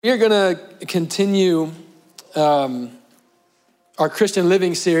We're going to continue our Christian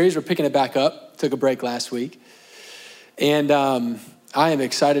living series. We're picking it back up. Took a break last week. And I am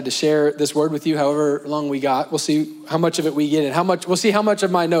excited to share this word with you however long we got. We'll see how much of it we get in. We'll see how much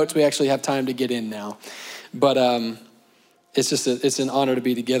of my notes we actually have time to get in now. But it's an honor to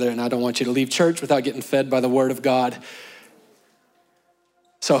be together, and I don't want you to leave church without getting fed by the word of God.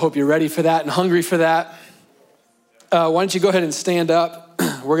 So I hope you're ready for that and hungry for that. Why don't you go ahead and stand up?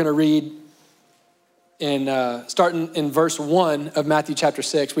 We're going to read starting in verse 1 of Matthew chapter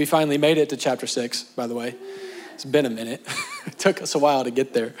 6. We finally made it to chapter 6, by the way. It's been a minute. It took us a while to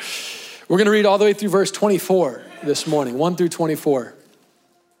get there. We're going to read all the way through verse 24 this morning, 1 through 24.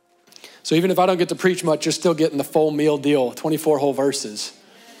 So even if I don't get to preach much, you're still getting the full meal deal, 24 whole verses.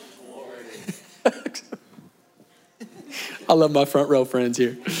 I love my front row friends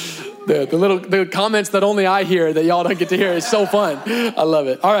here. The comments that only I hear that y'all don't get to hear is so fun. I love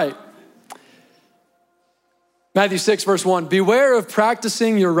it. All right. Matthew 6, verse 1. Beware of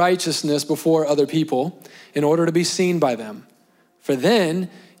practicing your righteousness before other people in order to be seen by them. For then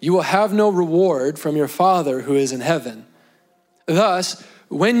you will have no reward from your Father who is in heaven. Thus,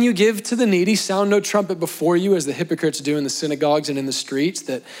 when you give to the needy, sound no trumpet before you as the hypocrites do in the synagogues and in the streets,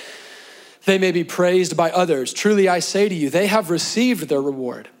 that they may be praised by others. Truly I say to you, they have received their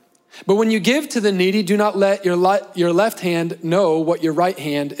reward. But when you give to the needy, do not let your left hand know what your right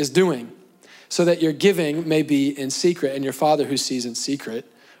hand is doing, so that your giving may be in secret, and your Father who sees in secret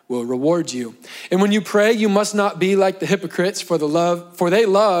will reward you. And when you pray, you must not be like the hypocrites, for they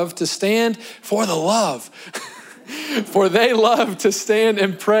love to stand for the love. For they love to stand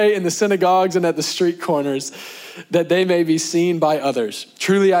and pray in the synagogues and at the street corners, that they may be seen by others.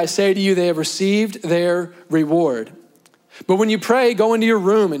 Truly I say to you, they have received their reward. But when you pray, go into your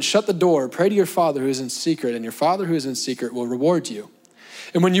room and shut the door. Pray to your Father who is in secret, and your Father who is in secret will reward you.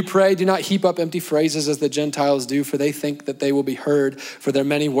 And when you pray, do not heap up empty phrases as the Gentiles do, for they think that they will be heard for their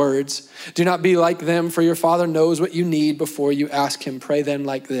many words. Do not be like them, for your Father knows what you need before you ask him. Pray then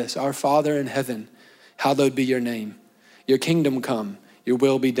like this: Our Father in heaven, hallowed be your name. Your kingdom come, your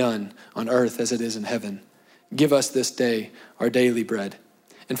will be done on earth as it is in heaven. Give us this day our daily bread,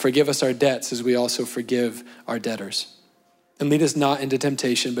 and forgive us our debts as we also forgive our debtors. And lead us not into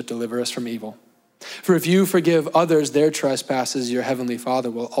temptation, but deliver us from evil. For if you forgive others their trespasses, your heavenly Father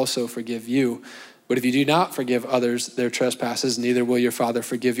will also forgive you. But if you do not forgive others their trespasses, neither will your Father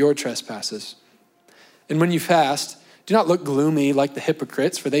forgive your trespasses. And when you fast, do not look gloomy like the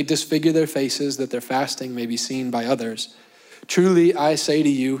hypocrites, for they disfigure their faces that their fasting may be seen by others. Truly, I say to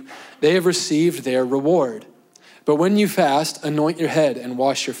you, they have received their reward. But when you fast, anoint your head and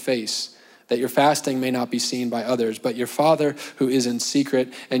wash your face, that your fasting may not be seen by others, but your Father who is in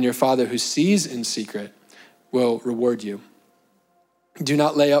secret, and your Father who sees in secret will reward you. Do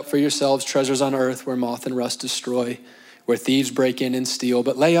not lay up for yourselves treasures on earth where moth and rust destroy, where thieves break in and steal,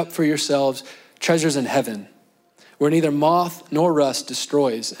 but lay up for yourselves treasures in heaven, where neither moth nor rust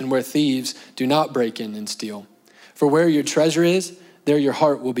destroys, and where thieves do not break in and steal. For where your treasure is, there your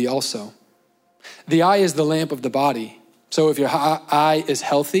heart will be also. The eye is the lamp of the body. So if your eye is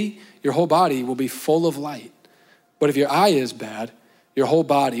healthy, your whole body will be full of light. But if your eye is bad, your whole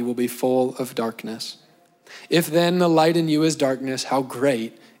body will be full of darkness. If then the light in you is darkness, how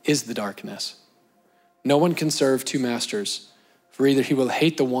great is the darkness? No one can serve two masters, for either he will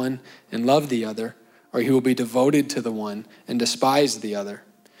hate the one and love the other, or he will be devoted to the one and despise the other.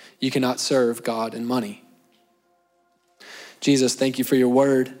 You cannot serve God and money. Jesus, thank you for your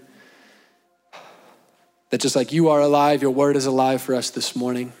word. That just like you are alive, your word is alive for us this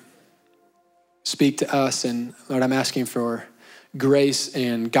morning. Speak to us, and Lord, I'm asking for grace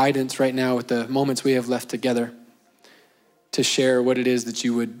and guidance right now with the moments we have left together to share what it is that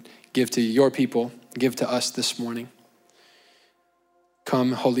you would give to your people, give to us this morning.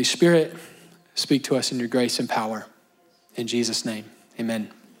 Come, Holy Spirit, speak to us in your grace and power. In Jesus' name, amen.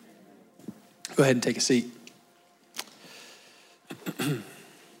 Go ahead and take a seat.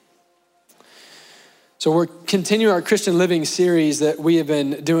 So we're continuing our Christian living series that we have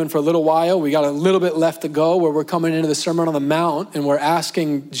been doing for a little while. We got a little bit left to go where we're coming into the Sermon on the Mount, and we're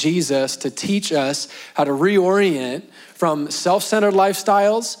asking Jesus to teach us how to reorient from self-centered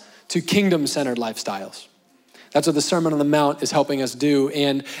lifestyles to kingdom-centered lifestyles. That's what the Sermon on the Mount is helping us do.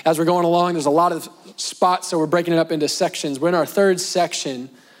 And as we're going along, there's a lot of spots, so we're breaking it up into sections. We're in our third section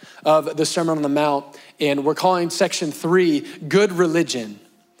of the Sermon on the Mount, and we're calling section 3, Good Religion.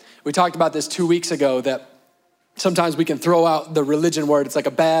 We talked about this 2 weeks ago, that sometimes we can throw out the religion word. It's like a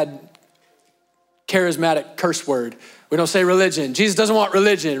bad, charismatic curse word. We don't say religion. Jesus doesn't want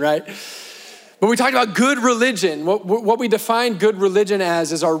religion, right? But we talked about good religion. What we define good religion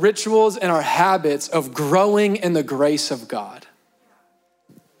as is our rituals and our habits of growing in the grace of God.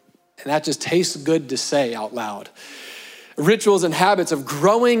 And that just tastes good to say out loud. Rituals and habits of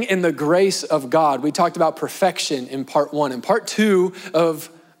growing in the grace of God. We talked about perfection in part 1. In part 2 of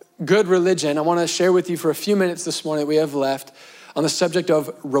good religion, I want to share with you for a few minutes this morning that we have left on the subject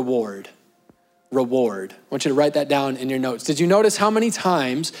of reward. Reward. I want you to write that down in your notes. Did you notice how many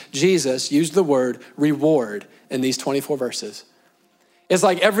times Jesus used the word reward in these 24 verses? It's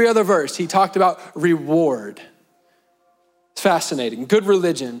like every other verse, he talked about reward. It's fascinating. Good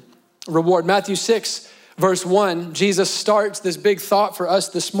religion, reward. Matthew 6, verse 1, Jesus starts this big thought for us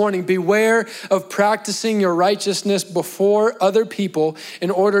this morning. Beware of practicing your righteousness before other people in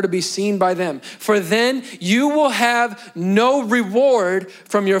order to be seen by them. For then you will have no reward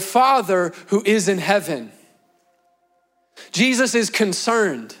from your Father who is in heaven. Jesus is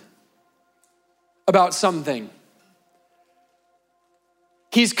concerned about something.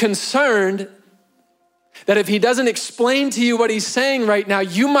 He's concerned that if he doesn't explain to you what he's saying right now,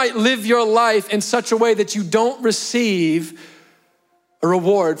 you might live your life in such a way that you don't receive a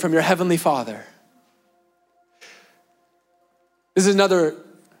reward from your heavenly Father. This is another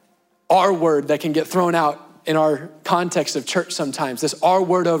R word that can get thrown out in our context of church sometimes, this R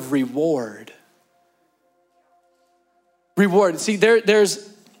word of reward. Reward. See,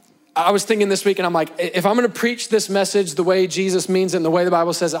 I was thinking this week and I'm like, if I'm gonna preach this message the way Jesus means it and the way the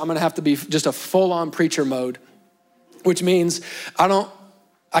Bible says it, I'm gonna have to be just a full-on preacher mode, which means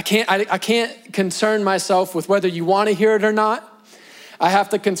I can't concern myself with whether you wanna hear it or not. I have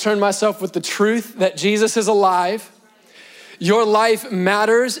to concern myself with the truth that Jesus is alive. Your life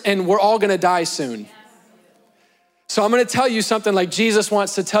matters and we're all gonna die soon. So I'm gonna tell you something like Jesus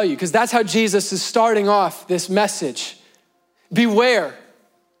wants to tell you, because that's how Jesus is starting off this message. Beware.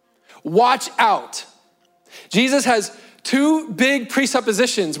 Watch out. Jesus has two big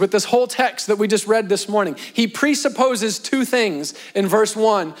presuppositions with this whole text that we just read this morning. He presupposes two things in verse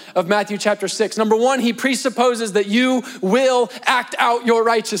 1 of Matthew chapter 6. Number one, he presupposes that you will act out your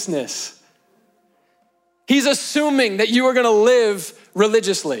righteousness. He's assuming that you are gonna live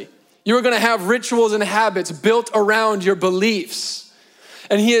religiously. You are gonna have rituals and habits built around your beliefs.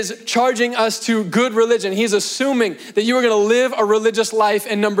 And he is charging us to good religion. He's assuming that you are gonna live a religious life.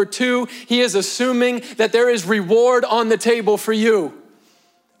 And number two, he is assuming that there is reward on the table for you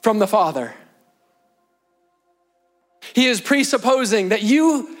from the Father. He is presupposing that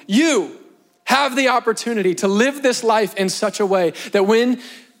you have the opportunity to live this life in such a way that when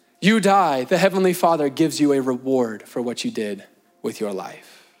you die, the Heavenly Father gives you a reward for what you did with your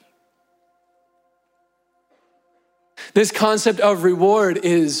life. This concept of reward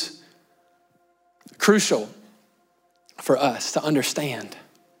is crucial for us to understand.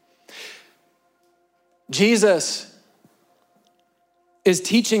 Jesus is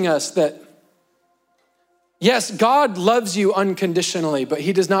teaching us that, yes, God loves you unconditionally, but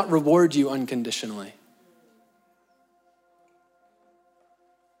he does not reward you unconditionally.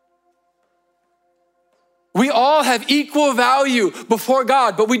 We all have equal value before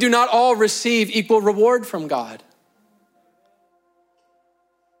God, but we do not all receive equal reward from God.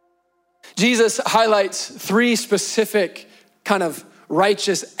 Jesus highlights three specific kind of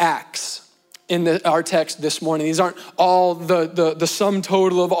righteous acts in our text this morning. These aren't all the sum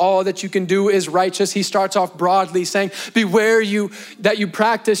total of all that you can do is righteous. He starts off broadly saying, beware that you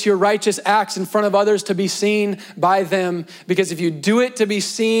practice your righteous acts in front of others to be seen by them, because if you do it to be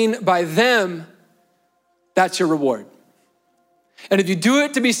seen by them, that's your reward. And if you do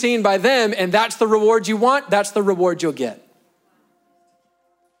it to be seen by them and that's the reward you want, that's the reward you'll get.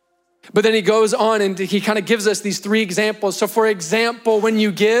 But then he goes on and he kind of gives us these three examples. So for example, when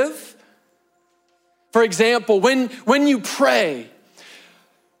you give, for example, when you pray,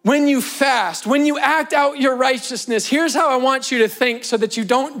 when you fast, when you act out your righteousness, here's how I want you to think so that you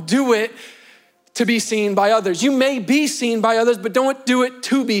don't do it to be seen by others. You may be seen by others, but don't do it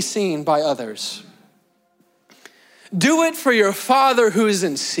to be seen by others. Do it for your Father who is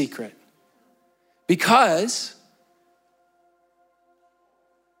in secret, because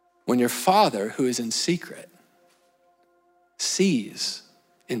when your Father who is in secret sees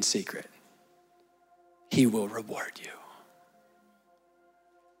in secret, he will reward you.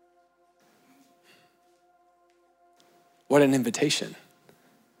 What an invitation.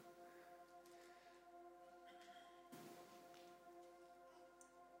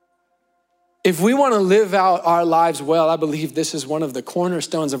 If we want to live out our lives well, I believe this is one of the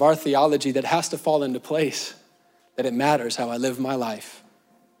cornerstones of our theology that has to fall into place, that it matters how I live my life.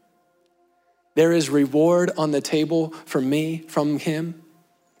 There is reward on the table for me from him.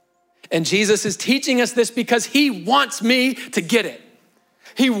 And Jesus is teaching us this because he wants me to get it.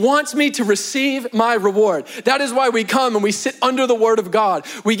 He wants me to receive my reward. That is why we come and we sit under the word of God.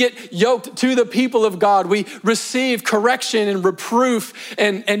 We get yoked to the people of God. We receive correction and reproof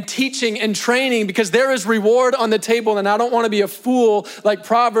and teaching and training because there is reward on the table. And I don't want to be a fool, like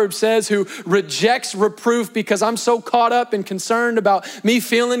Proverbs says, who rejects reproof because I'm so caught up and concerned about me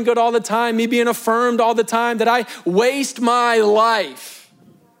feeling good all the time, me being affirmed all the time, that I waste my life.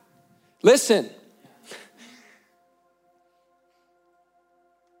 Listen.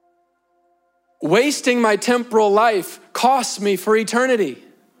 Wasting my temporal life costs me for eternity.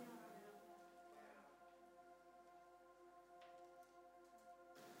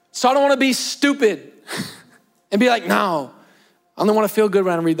 So I don't want to be stupid and be like, no, I only want to feel good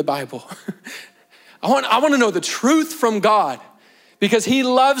when I read the Bible. I want to know the truth from God because he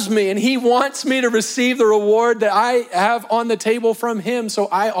loves me and he wants me to receive the reward that I have on the table from him. So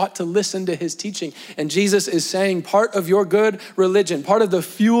I ought to listen to his teaching. And Jesus is saying part of your good religion, part of the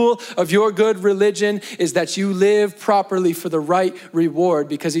fuel of your good religion is that you live properly for the right reward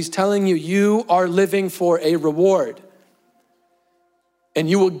because he's telling you, you are living for a reward. And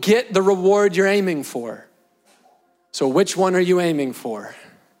you will get the reward you're aiming for. So which one are you aiming for?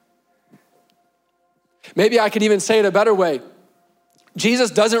 Maybe I could even say it a better way.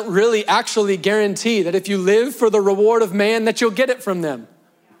 Jesus doesn't really actually guarantee that if you live for the reward of man that you'll get it from them.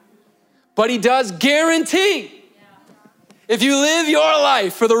 But he does guarantee if you live your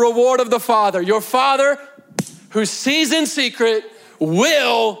life for the reward of the Father, your Father who sees in secret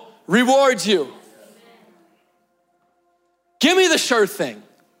will reward you. Give me the sure thing.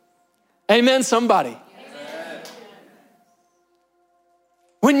 Amen, somebody. Amen.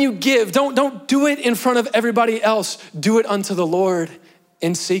 When you give, don't do it in front of everybody else. Do it unto the Lord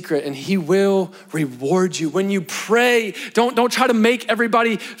in secret and he will reward you. When you pray, don't try to make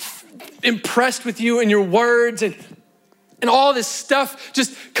everybody impressed with you and your words and all this stuff.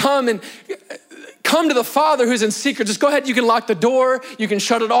 Just come to the Father who's in secret. Just go ahead, you can lock the door, you can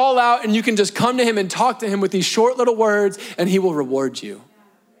shut it all out, and you can just come to him and talk to him with these short little words and he will reward you.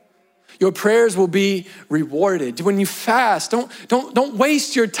 Your prayers will be rewarded. When you fast, don't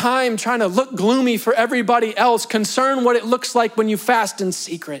waste your time trying to look gloomy for everybody else. Concern what it looks like when you fast in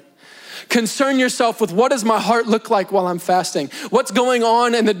secret. Concern yourself with what does my heart look like while I'm fasting? What's going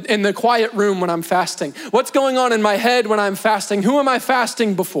on in the quiet room when I'm fasting? What's going on in my head when I'm fasting? Who am I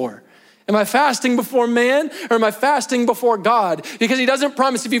fasting before? Am I fasting before man or am I fasting before God? Because he doesn't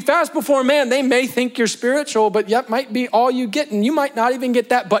promise if you fast before man, they may think you're spiritual, but that might be all you get and you might not even get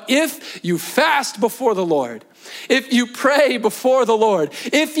that. But if you fast before the Lord, if you pray before the Lord,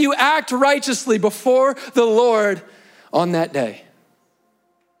 if you act righteously before the Lord on that day,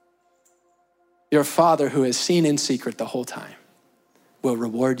 your Father who has seen in secret the whole time will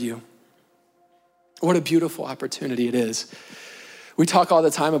reward you. What a beautiful opportunity it is. We talk all the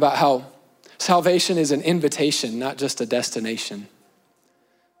time about how salvation is an invitation, not just a destination.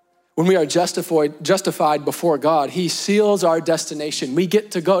 When we are justified before God, he seals our destination. We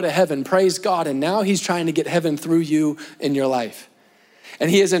get to go to heaven, praise God, and now he's trying to get heaven through you in your life. And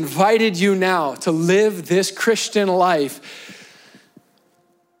he has invited you now to live this Christian life.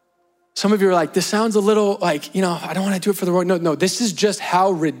 Some of you are like, this sounds a little like, I don't want to do it for the world. No, this is just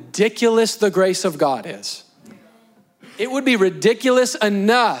how ridiculous the grace of God is. It would be ridiculous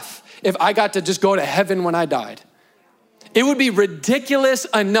enough if I got to just go to heaven when I died. It would be ridiculous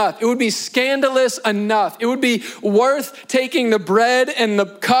enough. It would be scandalous enough. It would be worth taking the bread and the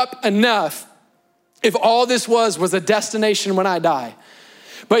cup enough if all this was a destination when I die.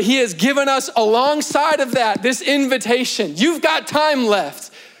 But he has given us alongside of that, this invitation. You've got time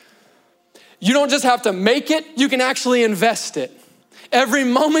left. You don't just have to make it, you can actually invest it. Every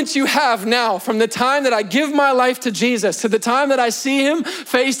moment you have now, from the time that I give my life to Jesus to the time that I see him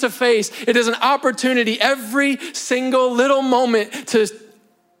face to face, it is an opportunity every single little moment to,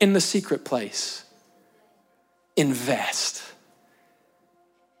 in the secret place, invest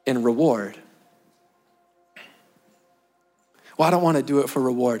in reward. Well, I don't want to do it for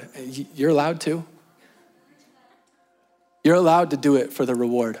reward. You're allowed to. You're allowed to do it for the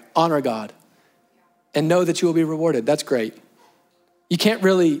reward. Honor God and know that you will be rewarded. That's great. You can't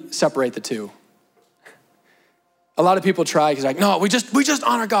really separate the two. A lot of people try because like, no, we just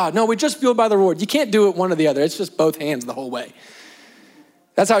honor God. No, we just fueled by the reward. You can't do it one or the other. It's just both hands the whole way.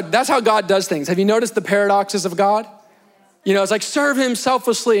 That's how God does things. Have you noticed the paradoxes of God? It's like serve him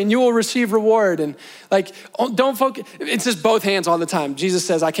selflessly and you will receive reward. And like, don't focus. It's just both hands all the time. Jesus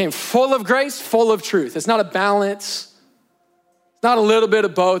says, I came full of grace, full of truth. It's not a balance. Not a little bit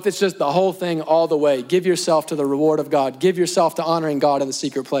of both. It's just the whole thing all the way. Give yourself to the reward of God. Give yourself to honoring God in the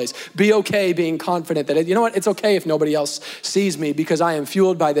secret place. Be okay being confident that, you know what, it's okay if nobody else sees me because I am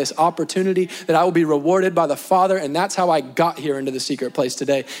fueled by this opportunity that I will be rewarded by the Father. And that's how I got here into the secret place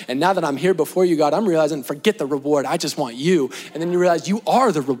today. And now that I'm here before you, God, I'm realizing, forget the reward. I just want you. And then you realize you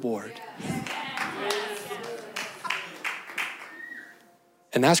are the reward.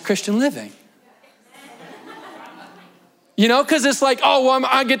 And that's Christian living. You know, because it's like, oh, well,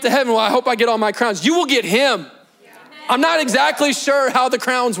 I get to heaven. Well, I hope I get all my crowns. You will get him. I'm not exactly sure how the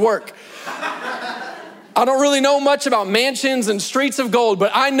crowns work. I don't really know much about mansions and streets of gold,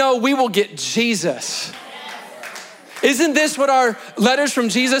 but I know we will get Jesus. Isn't this what our Letters from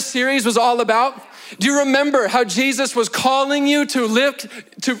Jesus series was all about? Do you remember how Jesus was calling you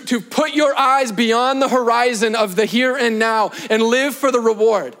to put your eyes beyond the horizon of the here and now and live for the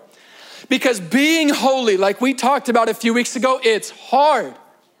reward? Because being holy, like we talked about a few weeks ago, it's hard.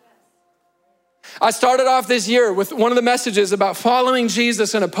 I started off this year with one of the messages about following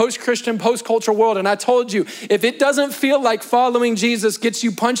Jesus in a post-Christian, post-culture world. And I told you, if it doesn't feel like following Jesus gets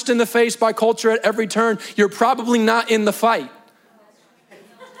you punched in the face by culture at every turn, you're probably not in the fight.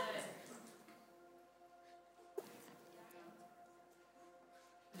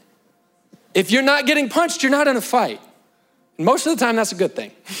 If you're not getting punched, you're not in a fight. And most of the time, that's a good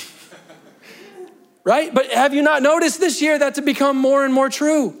thing. Right? But have you not noticed this year that to become more and more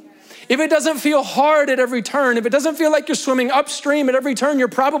true? If it doesn't feel hard at every turn, if it doesn't feel like you're swimming upstream at every turn, you're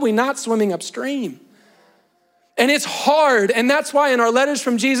probably not swimming upstream. And it's hard. And that's why in our Letters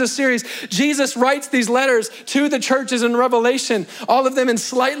from Jesus series, Jesus writes these letters to the churches in Revelation, all of them in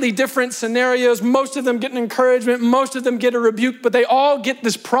slightly different scenarios. Most of them get an encouragement. Most of them get a rebuke, but they all get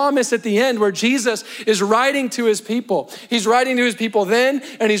this promise at the end where Jesus is writing to his people. He's writing to his people then,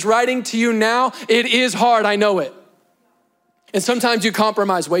 and he's writing to you now. It is hard, I know it. And sometimes you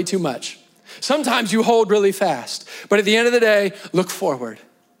compromise way too much. Sometimes you hold really fast. But at the end of the day, look forward.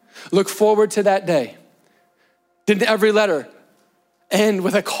 Look forward to that day. Didn't every letter end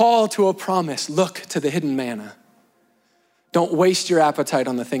with a call to a promise? Look to the hidden manna. Don't waste your appetite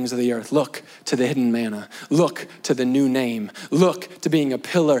on the things of the earth. Look to the hidden manna. Look to the new name. Look to being a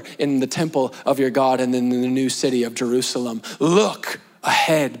pillar in the temple of your God and in the new city of Jerusalem. Look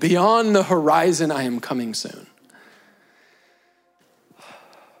ahead. Beyond the horizon, I am coming soon.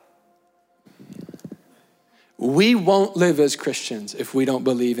 We won't live as Christians if we don't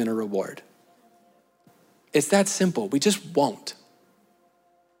believe in a reward. It's that simple. We just won't.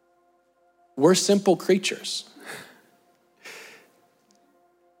 We're simple creatures.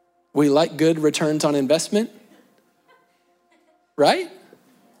 We like good returns on investment, right?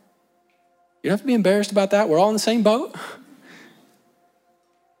 You don't have to be embarrassed about that. We're all in the same boat.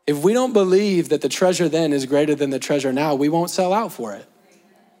 If we don't believe that the treasure then is greater than the treasure now, we won't sell out for it.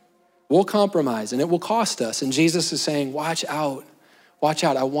 We'll compromise and it will cost us. And Jesus is saying, watch out. Watch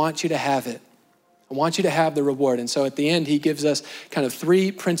out. I want you to have it. I want you to have the reward. And so at the end, he gives us kind of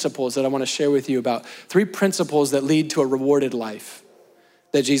three principles that I want to share with you about, three principles that lead to a rewarded life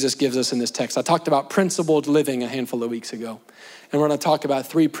that Jesus gives us in this text. I talked about principled living a handful of weeks ago. And we're going to talk about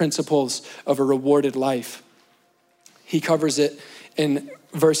three principles of a rewarded life. He covers it in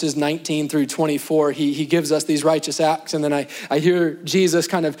verses 19 through 24. He gives us these righteous acts. And then I hear Jesus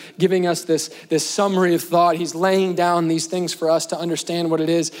kind of giving us this summary of thought. He's laying down these things for us to understand what it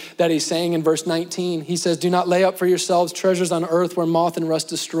is that he's saying in verse 19. He says, do not lay up for yourselves treasures on earth where moth and rust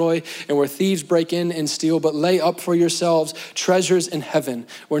destroy and where thieves break in and steal, but lay up for yourselves treasures in heaven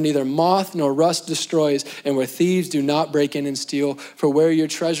where neither moth nor rust destroys and where thieves do not break in and steal. For where your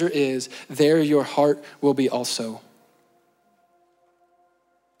treasure is, there your heart will be also.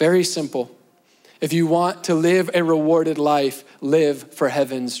 Very simple. If you want to live a rewarded life, live for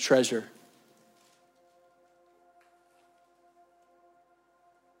heaven's treasure.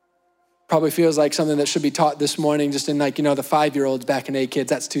 Probably feels like something that should be taught this morning just in the 5-year-olds back in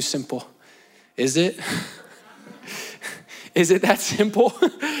A-Kids. That's too simple. Is it? Is it that simple?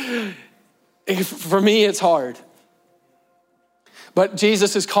 For me, it's hard. But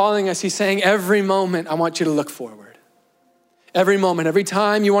Jesus is calling us. He's saying every moment, I want you to look forward. Every moment, every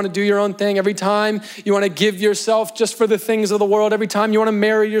time you want to do your own thing, every time you want to give yourself just for the things of the world, every time you want to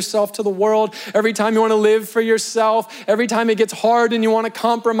marry yourself to the world, every time you want to live for yourself, every time it gets hard and you want to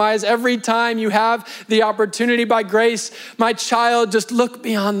compromise, every time you have the opportunity by grace, my child, just look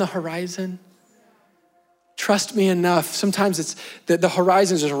beyond the horizon. Trust me enough. Sometimes it's the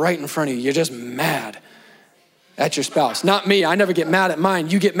horizon is just right in front of you. You're just mad at your spouse. Not me. I never get mad at mine.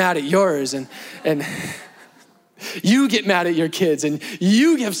 You get mad at yours. And You get mad at your kids and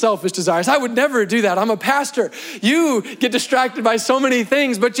you have selfish desires. I would never do that. I'm a pastor. You get distracted by so many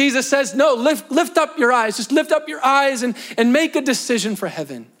things, but Jesus says, no, lift up your eyes. Just lift up your eyes and make a decision for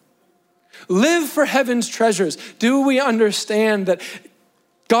heaven. Live for heaven's treasures. Do we understand that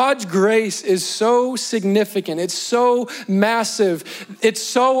God's grace is so significant, it's so massive, it's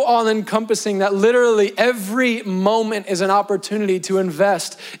so all-encompassing that literally every moment is an opportunity to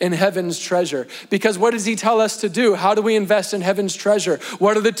invest in heaven's treasure. Because what does he tell us to do? How do we invest in heaven's treasure?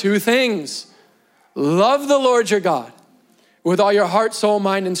 What are the two things? Love the Lord your God with all your heart, soul,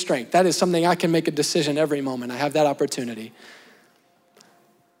 mind, and strength. That is something I can make a decision every moment. I have that opportunity.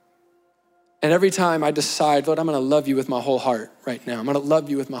 And every time I decide, Lord, I'm gonna love you with my whole heart right now. I'm gonna love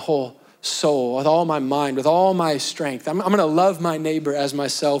you with my whole soul, with all my mind, with all my strength. I'm gonna love my neighbor as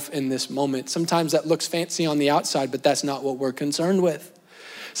myself in this moment. Sometimes that looks fancy on the outside, but that's not what we're concerned with.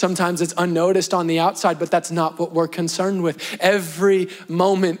 Sometimes it's unnoticed on the outside, but that's not what we're concerned with. Every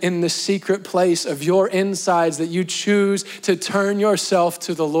moment in the secret place of your insides that you choose to turn yourself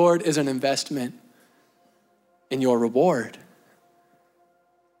to the Lord is an investment in your reward.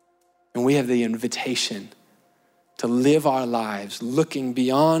 And we have the invitation to live our lives looking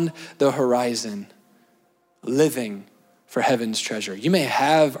beyond the horizon, living for heaven's treasure. You may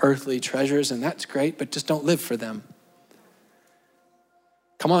have earthly treasures, and that's great, but just don't live for them.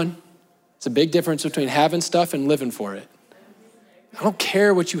 Come on. It's a big difference between having stuff and living for it. I don't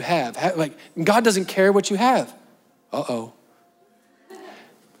care what you have. Like, God doesn't care what you have. Uh-oh.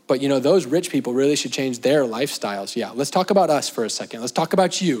 But those rich people really should change their lifestyles. Yeah, let's talk about us for a second. Let's talk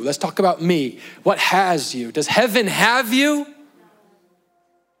about you. Let's talk about me. What has you? Does heaven have you?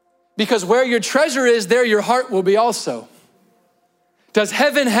 Because where your treasure is, there your heart will be also. Does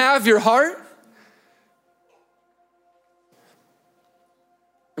heaven have your heart?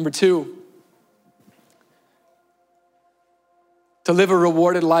 Number 2, to live a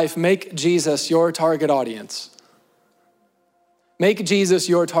rewarded life, make Jesus your target audience. Make Jesus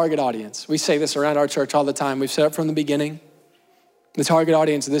your target audience. We say this around our church all the time. We've said it from the beginning. The target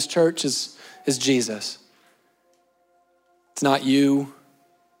audience of this church is Jesus. It's not you.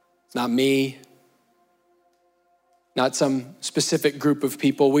 It's not me. Not some specific group of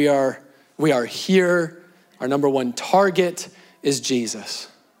people. We are here. Our number one target is Jesus.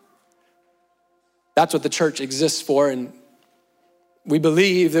 That's what the church exists for, and we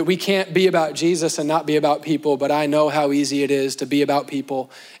believe that we can't be about Jesus and not be about people, but I know how easy it is to be about people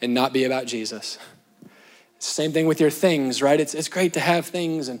and not be about Jesus. It's the same thing with your things, right? It's great to have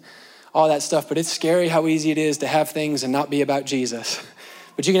things and all that stuff, but it's scary how easy it is to have things and not be about Jesus.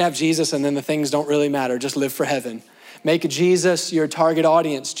 But you can have Jesus and then the things don't really matter. Just live for heaven. Make Jesus your target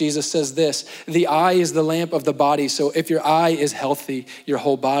audience. Jesus says this, the eye is the lamp of the body. So if your eye is healthy, your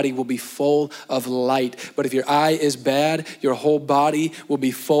whole body will be full of light. But if your eye is bad, your whole body will be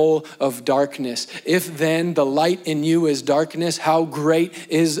full of darkness. If then the light in you is darkness, how great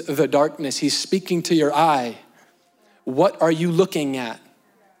is the darkness? He's speaking to your eye. What are you looking at?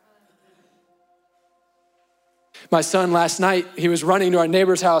 My son last night, he was running to our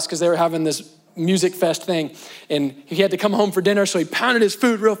neighbor's house because they were having this music fest thing, and he had to come home for dinner, so he pounded his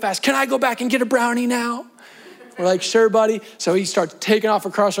food real fast. Can I go back and get a brownie now? We're like, sure, buddy. So he starts taking off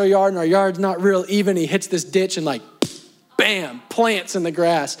across our yard, and our yard's not real even. He hits this ditch and bam, plants in the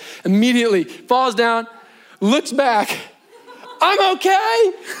grass. Immediately falls down, looks back. I'm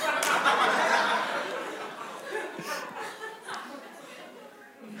okay.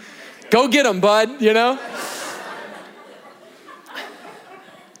 Go get him, bud,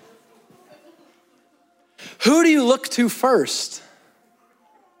 Who do you look to first?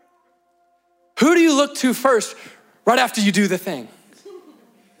 Who do you look to first right after you do the thing?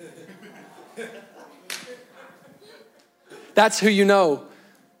 That's who you know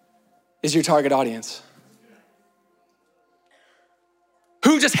is your target audience.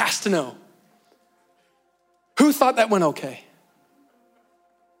 Who just has to know? Who thought that went okay?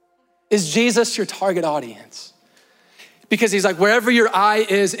 Is Jesus your target audience? Because he's like, wherever your eye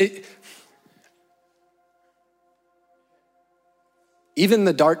is, even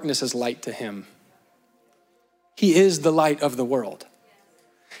the darkness is light to him. He is the light of the world.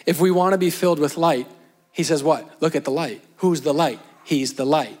 If we want to be filled with light, he says what? Look at the light. Who's the light? He's the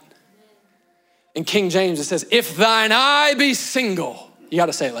light. In King James, it says, if thine eye be single. You got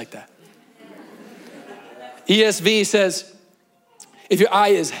to say it like that. ESV says, if your eye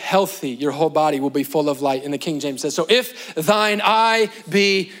is healthy, your whole body will be full of light. And the King James says, so if thine eye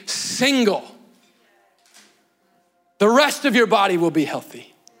be single, the rest of your body will be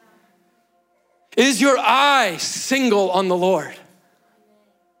healthy. Is your eye single on the Lord?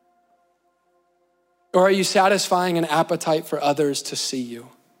 Or are you satisfying an appetite for others to see you?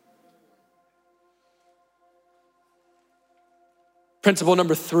 Principle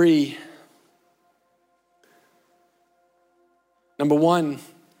number 3. Number 1,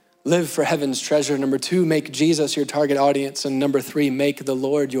 live for heaven's treasure. Number 2, make Jesus your target audience. And number 3, make the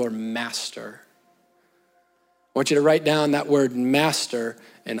Lord your master. I want you to write down that word master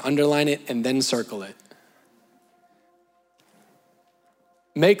and underline it and then circle it.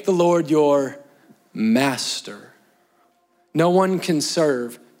 Make the Lord your master. No one can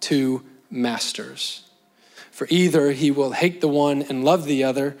serve 2 masters. For either he will hate the one and love the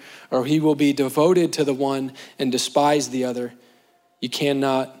other, or he will be devoted to the one and despise the other. You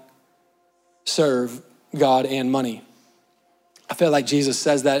cannot serve God and money. I feel like Jesus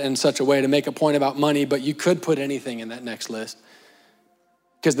says that in such a way to make a point about money, but you could put anything in that next list.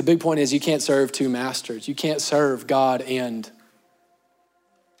 Because the big point is you can't serve 2 masters. You can't serve God and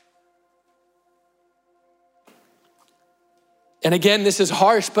again, this is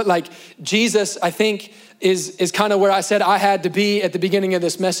harsh, but like Jesus, I think, is kind of where I said I had to be at the beginning of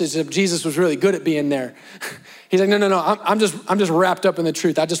this message. If Jesus was really good at being there. He's like, no, I'm just wrapped up in the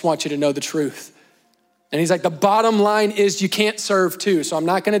truth. I just want you to know the truth. And he's like, the bottom line is you can't serve 2. So I'm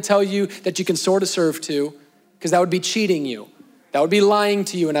not going to tell you that you can sort of serve 2, because that would be cheating you. That would be lying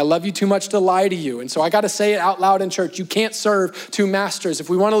to you, and I love you too much to lie to you. And so I got to say it out loud in church. You can't serve 2 masters. If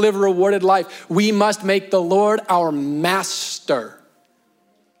we want to live a rewarded life, we must make the Lord our master.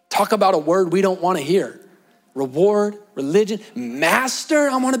 Talk about a word we don't want to hear. Reward, religion, master.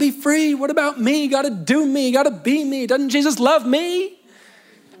 I want to be free. What about me? Got to do me. Got to be me. Doesn't Jesus love me?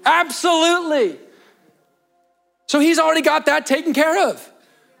 Absolutely. So he's already got that taken care of.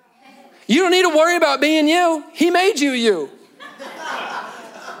 You don't need to worry about being you. He made you you.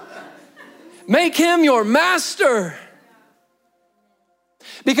 Make him your master.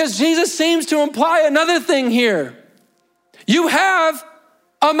 Because Jesus seems to imply another thing here. You have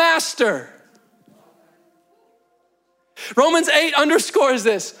a master. Romans 8 underscores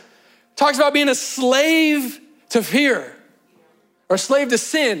this. Talks about being a slave to fear, or slave to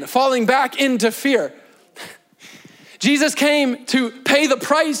sin, falling back into fear. Jesus came to pay the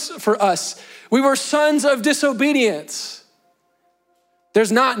price for us. We were sons of disobedience.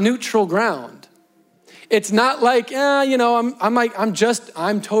 There's not neutral ground. It's not like,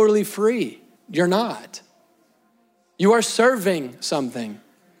 I'm totally free. You're not. You are serving something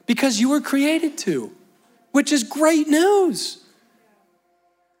because you were created to, which is great news.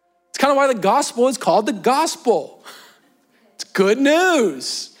 It's kind of why the gospel is called the gospel. It's good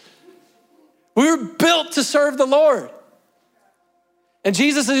news. We were built to serve the Lord. And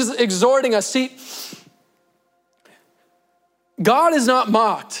Jesus is exhorting us. See, God is not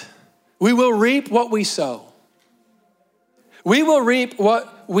mocked. We will reap what we sow. We will reap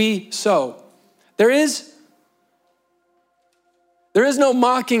what we sow. There is no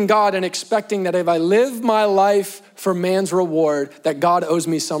mocking God and expecting that if I live my life for man's reward, that God owes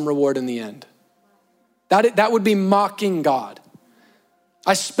me some reward in the end. That would be mocking God.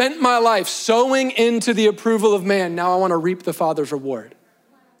 I spent my life sowing into the approval of man. Now I want to reap the Father's reward.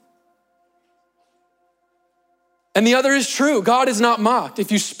 And the other is true. God is not mocked.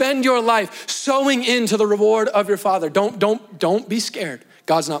 If you spend your life sowing into the reward of your Father, don't be scared.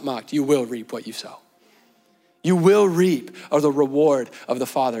 God's not mocked. You will reap what you sow. You will reap of the reward of the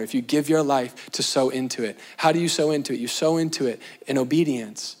Father if you give your life to sow into it. How do you sow into it? You sow into it in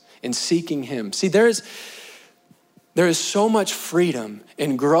obedience, in seeking him. See, there is so much freedom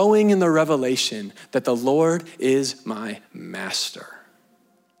in growing in the revelation that the Lord is my master.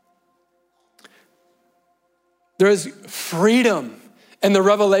 There is freedom in the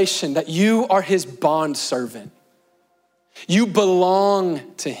revelation that you are his bondservant. You belong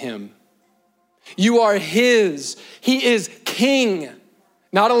to him. You are his. He is king,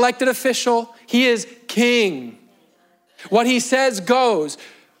 not elected official. He is king. What he says goes.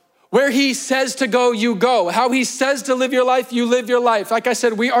 Where he says to go, you go. How he says to live your life, you live your life. Like I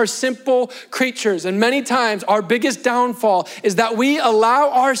said, we are simple creatures. And many times our biggest downfall is that we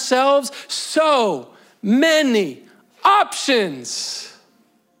allow ourselves so many options.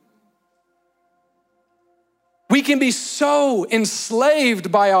 We can be so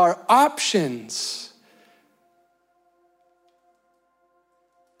enslaved by our options.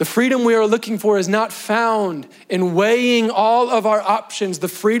 The freedom we are looking for is not found in weighing all of our options. The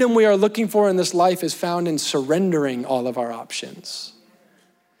freedom we are looking for in this life is found in surrendering all of our options.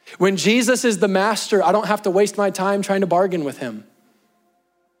 When Jesus is the master, I don't have to waste my time trying to bargain with him.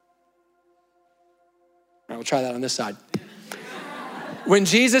 All right, we'll try that on this side. When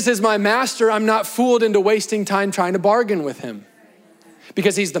Jesus is my master, I'm not fooled into wasting time trying to bargain with him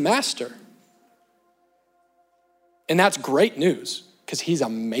because he's the master. And that's great news because he's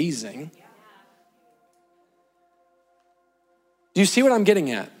amazing. Do you see what I'm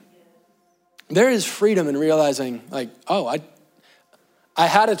getting at? There is freedom in realizing like, oh, I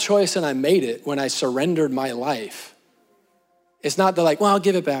had a choice and I made it when I surrendered my life. It's not the like, well, I'll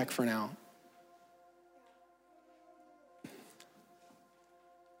give it back for now.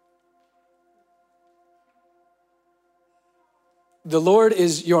 The Lord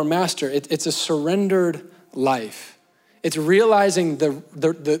is your master. It's a surrendered life. It's realizing the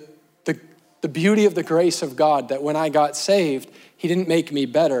beauty of the grace of God, that when I got saved, he didn't make me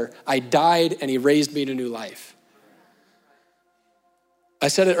better. I died and he raised me to new life. I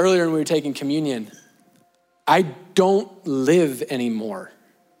said it earlier when we were taking communion. I don't live anymore.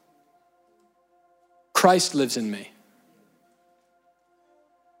 Christ lives in me.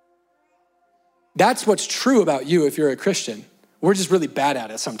 That's what's true about you if you're a Christian. We're just really bad at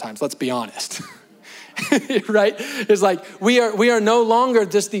it sometimes, let's be honest. Right? It's like we are no longer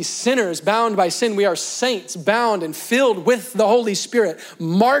just these sinners bound by sin. We are saints bound and filled with the Holy Spirit,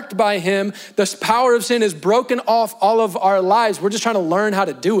 marked by him. The power of sin is broken off all of our lives. We're just trying to learn how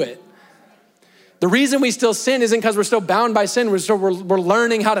to do it. The reason we still sin isn't because we're still bound by sin. We're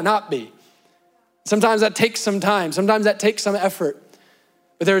learning how to not be. Sometimes that takes some time. Sometimes that takes some effort.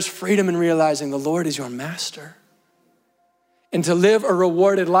 But there's freedom in realizing the Lord is your master. And to live a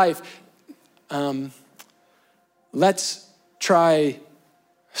rewarded life, let's try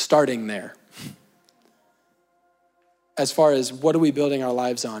starting there. As far as what are we building our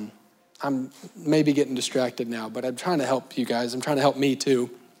lives on? I'm maybe getting distracted now, but I'm trying to help you guys. I'm trying to help me too.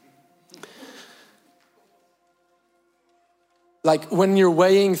 Like when you're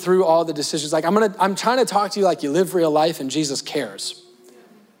weighing through all the decisions, like I'm trying to talk to you like you live real life and Jesus cares.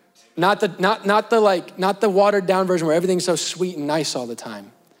 Not the watered down version where everything's so sweet and nice all the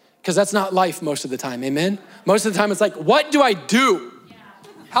time. Because that's not life most of the time, amen? Most of the time it's like, what do I do?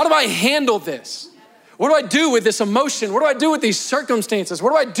 How do I handle this? What do I do with this emotion? What do I do with these circumstances?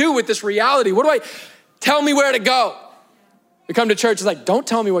 What do I do with this reality? Tell me where to go? We come to church, it's like, don't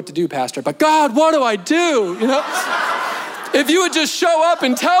tell me what to do, Pastor, but God, what do I do? You know? If you would just show up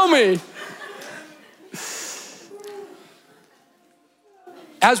and tell me.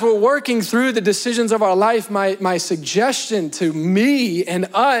 As we're working through the decisions of our life, my suggestion to me and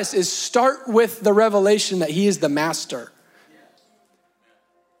us is start with the revelation that he is the master.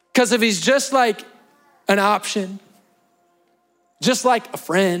 Because if he's just like an option, just like a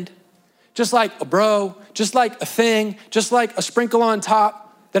friend, just like a bro, just like a thing, just like a sprinkle on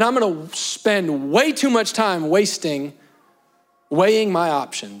top, then I'm gonna spend way too much time weighing my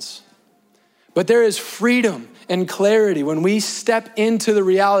options. But there is freedom and clarity when we step into the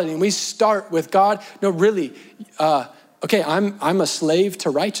reality and we start with God. No, really, okay, I'm a slave to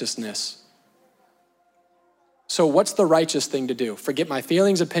righteousness. So what's the righteous thing to do? Forget my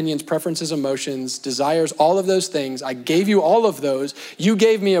feelings, opinions, preferences, emotions, desires, all of those things. I gave you all of those. You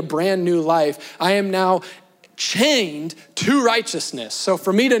gave me a brand new life. I am now chained to righteousness. So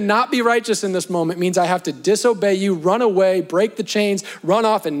for me to not be righteous in this moment means I have to disobey you, run away, break the chains, run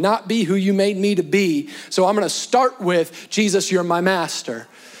off and not be who you made me to be. So I'm going to start with, Jesus, you're my master.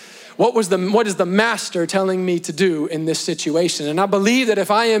 What is the master telling me to do in this situation? And I believe that if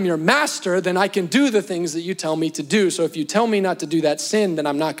I am your master, then I can do the things that you tell me to do. So if you tell me not to do that sin, then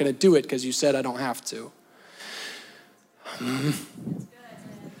I'm not going to do it because you said I don't have to.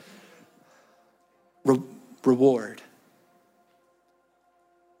 Reward.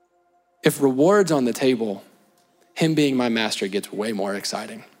 If reward's on the table, him being my master gets way more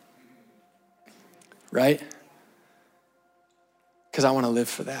exciting, right? Because I want to live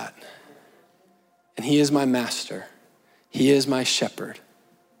for that. And he is my master. He is my shepherd,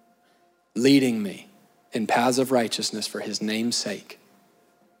 leading me in paths of righteousness for his name's sake,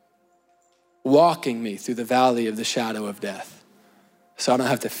 walking me through the valley of the shadow of death so I don't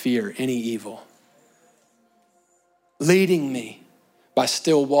have to fear any evil, leading me by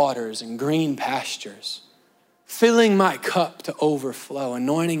still waters and green pastures, filling my cup to overflow,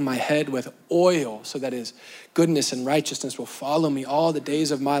 anointing my head with oil so that his goodness and righteousness will follow me all the days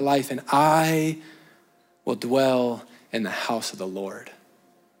of my life, and I will dwell in the house of the Lord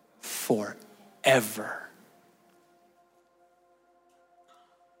forever.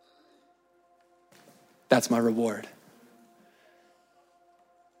 That's my reward.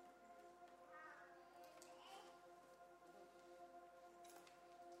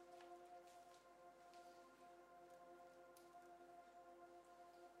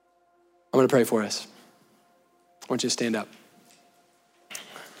 I'm going to pray for us. I want you to stand up.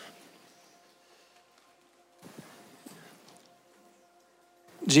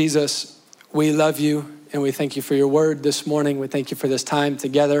 Jesus, we love you and we thank you for your word this morning. We thank you for this time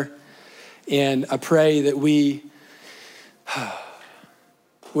together. And I pray that we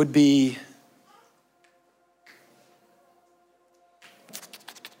would be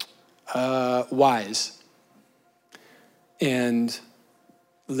wise and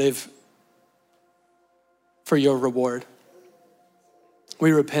live for your reward.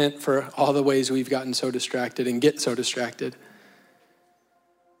 We repent for all the ways we've gotten so distracted and get so distracted.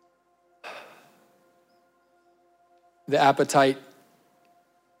 The appetite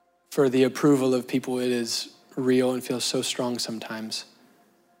for the approval of people, it is real and feels so strong sometimes.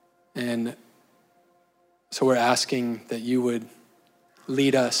 And so we're asking that you would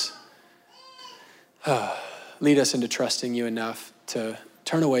lead us into trusting you enough to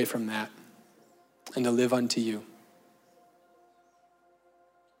turn away from that and to live unto you.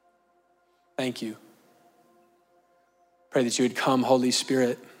 Thank you. Pray that you would come, Holy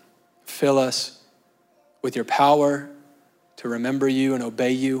Spirit, fill us with your power to remember you and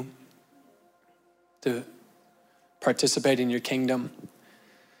obey you, to participate in your kingdom.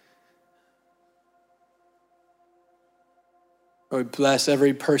 Lord, bless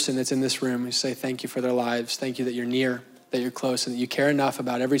every person that's in this room. We say thank you for their lives. Thank you that you're near, that you're close, and that you care enough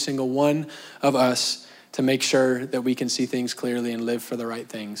about every single one of us to make sure that we can see things clearly and live for the right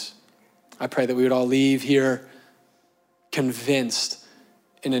things. I pray that we would all leave here convinced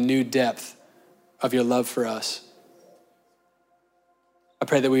in a new depth of your love for us. I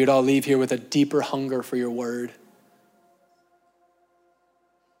pray that we would all leave here with a deeper hunger for your word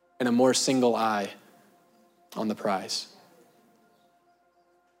and a more single eye on the prize.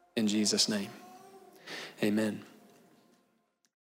 In Jesus' name, amen.